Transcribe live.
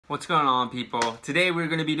What's going on, people? Today we're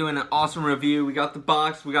going to be doing an awesome review. We got the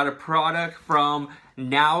box, we got a product from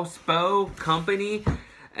Nousbo company,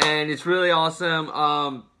 and it's really awesome.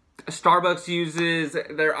 Starbucks uses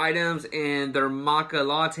their items in their matcha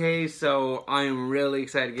lattes, so I'm really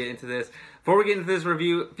excited to get into this. Before we get into this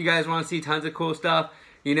review, if you guys want to see tons of cool stuff,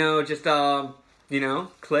 just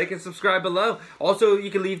click and subscribe below. Also,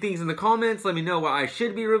 you can leave things in the comments. Let me know what I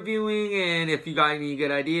should be reviewing, and if you got any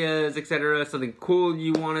good ideas, etc., something cool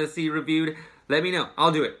you want to see reviewed, let me know.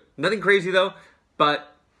 I'll do it. Nothing crazy though,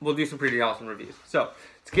 but we'll do some pretty awesome reviews. So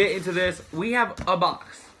let's get into this. We have a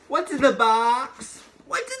box. What's in the box?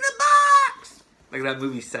 What's in the box? Like that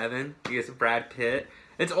movie 7. You guess Brad Pitt.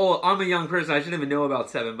 It's old. I'm a young person. I shouldn't even know about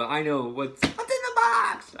 7, but I know what's in the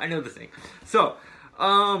box. I know this thing. So,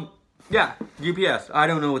 yeah, UPS. I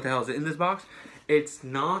don't know what the hell is in this box. It's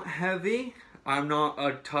not heavy. I'm not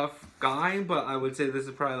a tough guy, but I would say this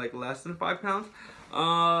is probably like less than 5 pounds.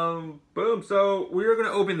 Boom. So we're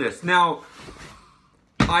gonna open this now.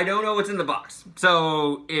 I don't know what's in the box.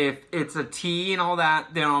 So if it's a tea and all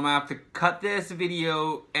that, then I'm gonna have to cut this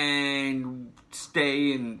video and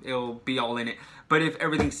stay, and it'll be all in it. But if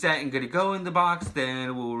everything's set and good to go in the box,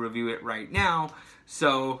 then we'll review it right now.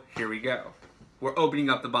 So here we go. We're opening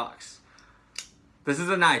up the box. This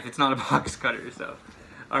is a knife, it's not a box cutter, so.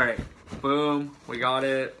 All right, boom, we got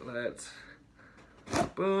it. Let's,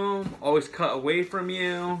 boom. Always cut away from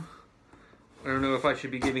you. I don't know if I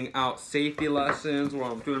should be giving out safety lessons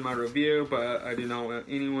while I'm doing my review, but I do not want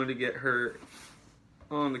anyone to get hurt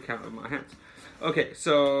on the count of my hands. Okay,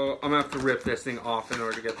 so I'm gonna have to rip this thing off in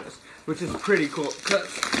order to get this, which is pretty cool,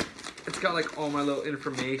 because it's got like all my little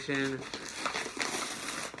information.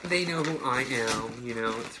 They know who I am,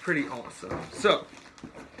 it's pretty awesome. So,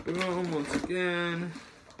 boom, once again,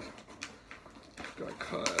 gotta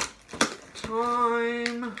cut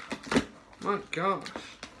time. My gosh.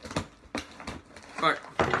 Alright,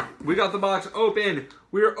 we got the box open.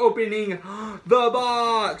 We're opening the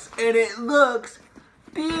box, and it looks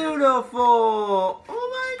beautiful.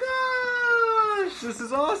 Oh my gosh, this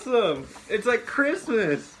is awesome. It's like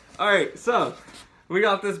Christmas. Alright, so, we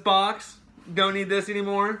got this box. Don't need this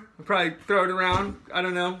anymore. I'll probably throw it around. I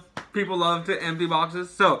don't know. People love to empty boxes.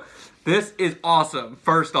 So, this is awesome.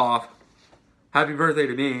 First off, happy birthday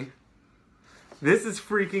to me. This is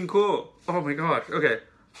freaking cool. Oh my gosh. Okay.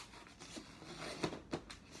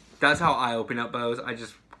 That's how I open up bows. I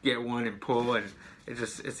just get one and pull, and it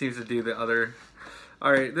seems to do the other.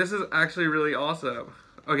 Alright, this is actually really awesome.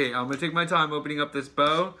 Okay, I'm going to take my time opening up this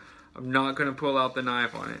bow. I'm not going to pull out the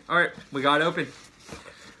knife on it. Alright, we got it open.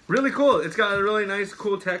 Really cool. It's got a really nice,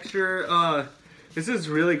 cool texture. This is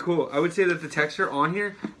really cool. I would say that the texture on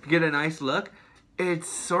here, to get a nice look, it's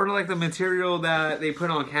sort of like the material that they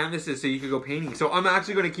put on canvases so you could go painting. So I'm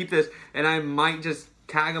actually going to keep this, and I might just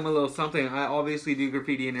tag them a little something. I obviously do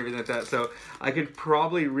graffiti and everything like that, so I could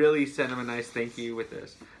probably really send them a nice thank you with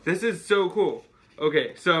this. This is so cool.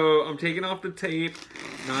 Okay, so I'm taking off the tape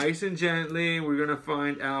nice and gently. We're going to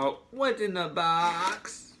find out what's in the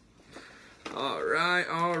box. Alright,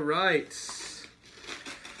 alright.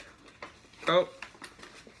 Oh.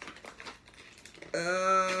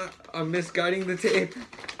 I'm misguiding the tape.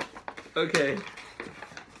 Okay.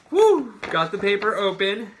 Woo! Got the paper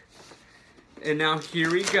open. And now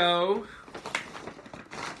here we go.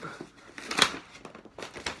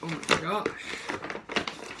 Oh my gosh.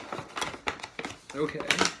 Okay.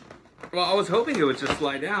 Well, I was hoping it would just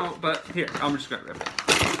slide out, but here, I'm just gonna rip it.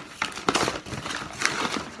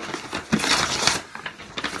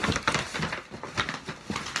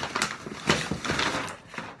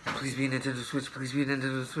 Please be a Nintendo Switch, please be a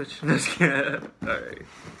Nintendo Switch. No, just kidding. Alright.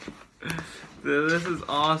 So this is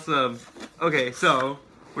awesome. Okay, so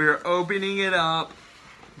we're opening it up.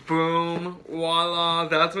 Boom. Voila.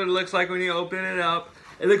 That's what it looks like when you open it up.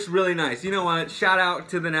 It looks really nice. You know what? Shout out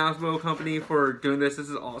to the Nousbo company for doing this. This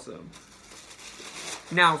is awesome.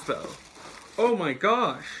 Nousbo. Oh my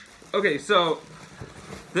gosh. Okay, so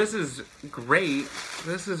this is great.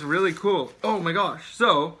 This is really cool. Oh my gosh.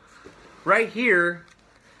 So right here,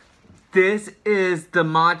 this is the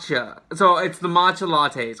matcha. So it's the matcha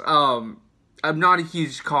lattes. I'm not a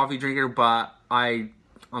huge coffee drinker, but I'm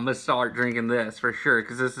gonna start drinking this for sure,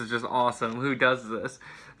 because this is just awesome. Who does this?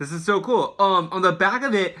 This is so cool. On the back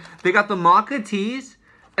of it, they got the matcha teas,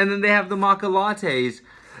 and then they have the matcha lattes.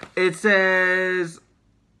 It says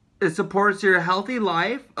it supports your healthy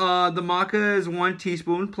life. The matcha is 1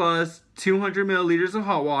 teaspoon plus 200 milliliters of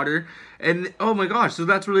hot water. And oh my gosh, so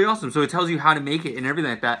that's really awesome. So it tells you how to make it and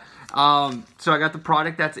everything like that. So I got the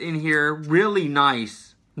product that's in here. Really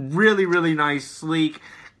nice. Really nice, sleek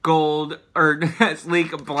gold, or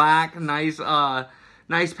sleek black, nice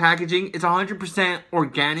Nice packaging. It's 100%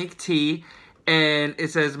 organic tea. And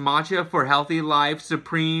it says matcha for healthy life,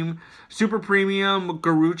 super premium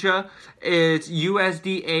Garucha. It's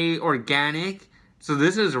USDA organic. So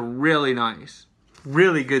this is really nice.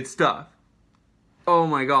 Really good stuff. Oh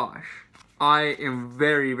my gosh. I am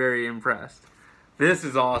very, very impressed. This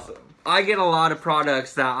is awesome. I get a lot of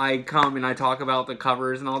products that I come and I talk about the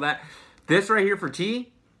covers and all that. This right here for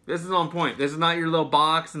tea, this is on point. This is not your little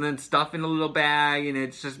box and then stuff in a little bag and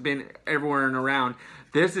it's just been everywhere and around.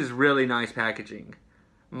 This is really nice packaging.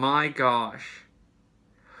 My gosh.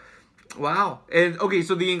 Wow. And okay,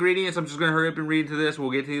 so the ingredients, I'm just going to hurry up and read into this.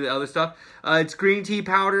 We'll get to the other stuff. It's green tea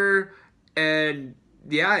powder and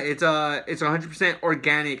yeah, it's 100%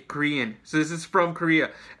 organic Korean. So this is from Korea.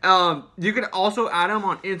 You can also add them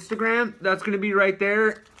on Instagram. That's going to be right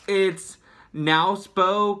there. It's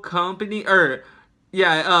Nousbo Company, or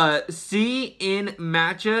yeah, C in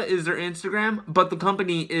Matcha is their Instagram, but the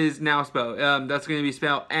company is Nousbo. That's going to be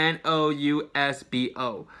spelled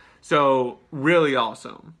Nousbo. So really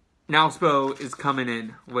awesome. Nousbo is coming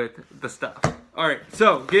in with the stuff. All right,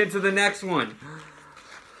 so get into the next one.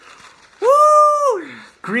 Woo!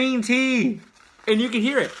 Green tea, and you can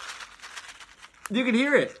hear it. You can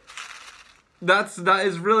hear it. That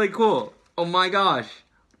is really cool. Oh my gosh,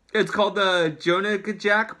 it's called the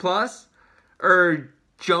Jongjak Plus, or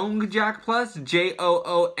Jongjak Plus, JOONGJAK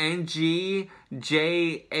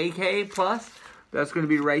Plus. That's going to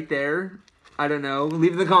be right there. I don't know.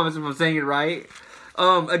 Leave in the comments if I'm saying it right.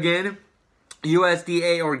 Again,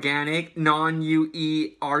 USDA organic,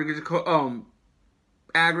 non-UE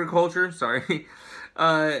agriculture. Sorry.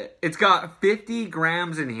 It's got 50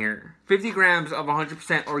 grams in here. 50 grams of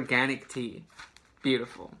 100% organic tea.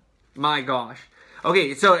 Beautiful. My gosh.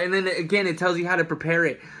 Okay, so, and then again, it tells you how to prepare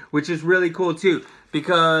it, which is really cool too,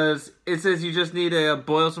 because it says you just need to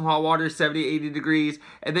boil some hot water, 70 to 80 degrees,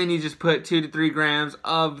 and then you just put 2 to 3 grams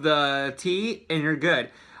of the tea, and you're good.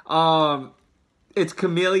 It's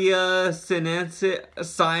Camellia sinensis,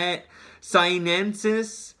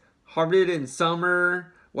 harvested in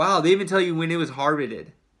summer. Wow, they even tell you when it was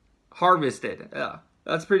harvested. Yeah,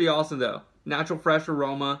 that's pretty awesome though. Natural fresh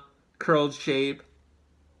aroma, curled shape.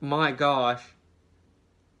 My gosh.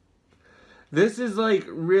 This is like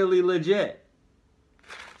really legit.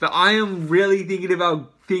 But I am really thinking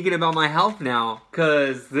about my health now,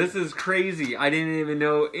 cause this is crazy. I didn't even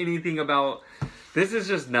know anything about. This is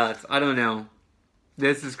just nuts. I don't know.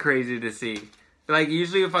 This is crazy to see. Like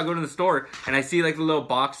usually if I go to the store and I see like the little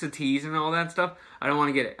box of teas and all that stuff, I don't want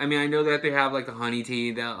to get it. I mean, I know that they have like the honey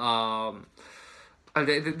tea, the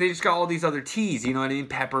they just got all these other teas, you know what I mean?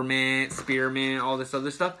 Peppermint, spearmint, all this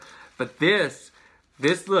other stuff. But this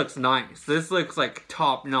looks nice. This looks like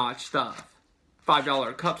top-notch stuff.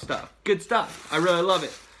 $5 cup stuff. Good stuff. I really love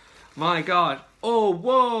it. My God. Oh,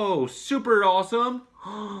 whoa. Super awesome.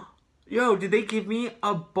 Yo, did they give me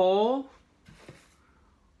a bowl?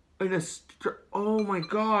 And oh my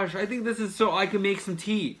gosh. I think this is so I can make some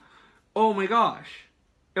tea. Oh my gosh.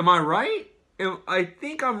 Am I right? I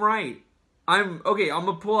think I'm right. Okay, I'm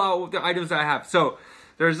going to pull out the items I have. So,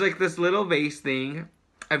 there's like this little vase thing.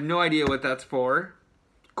 I have no idea what that's for.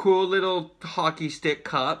 Cool little hockey stick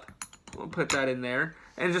cup. We'll put that in there.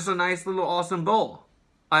 And just a nice little awesome bowl.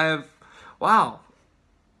 Wow.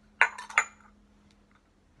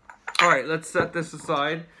 Alright, let's set this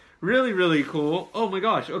aside. Really, really cool. Oh my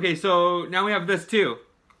gosh. Okay, so now we have this too.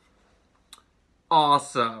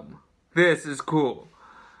 Awesome. This is cool.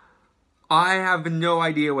 I have no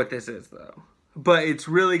idea what this is though. But it's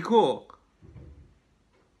really cool.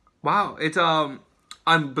 Wow. It's, I'm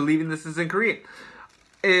believing this is in Korean.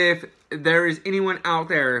 If there is anyone out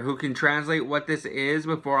there who can translate what this is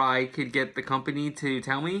before I could get the company to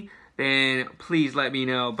tell me, then please let me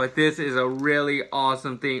know. But this is a really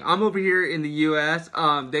awesome thing. I'm over here in the US.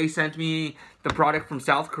 They sent me the product from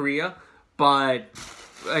South Korea, but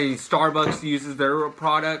I mean, Starbucks uses their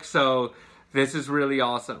product, so this is really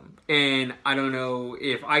awesome. And I don't know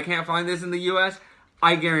if I can't find this in the US,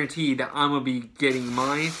 I guarantee that I'm going to be getting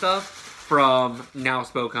my stuff from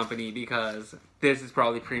Nousbo Company, because this is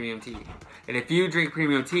probably premium tea. And if you drink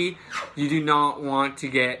premium tea, you do not want to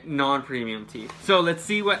get non-premium tea. So let's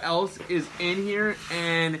see what else is in here.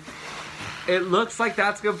 And it looks like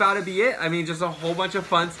that's about to be it. I mean, just a whole bunch of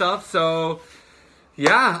fun stuff. So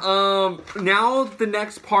yeah, now the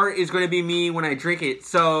next part is going to be me when I drink it.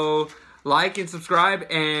 So like and subscribe,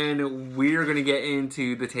 and we're going to get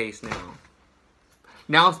into the taste now.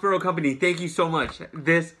 Nousbo Company, thank you so much.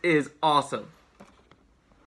 This is awesome.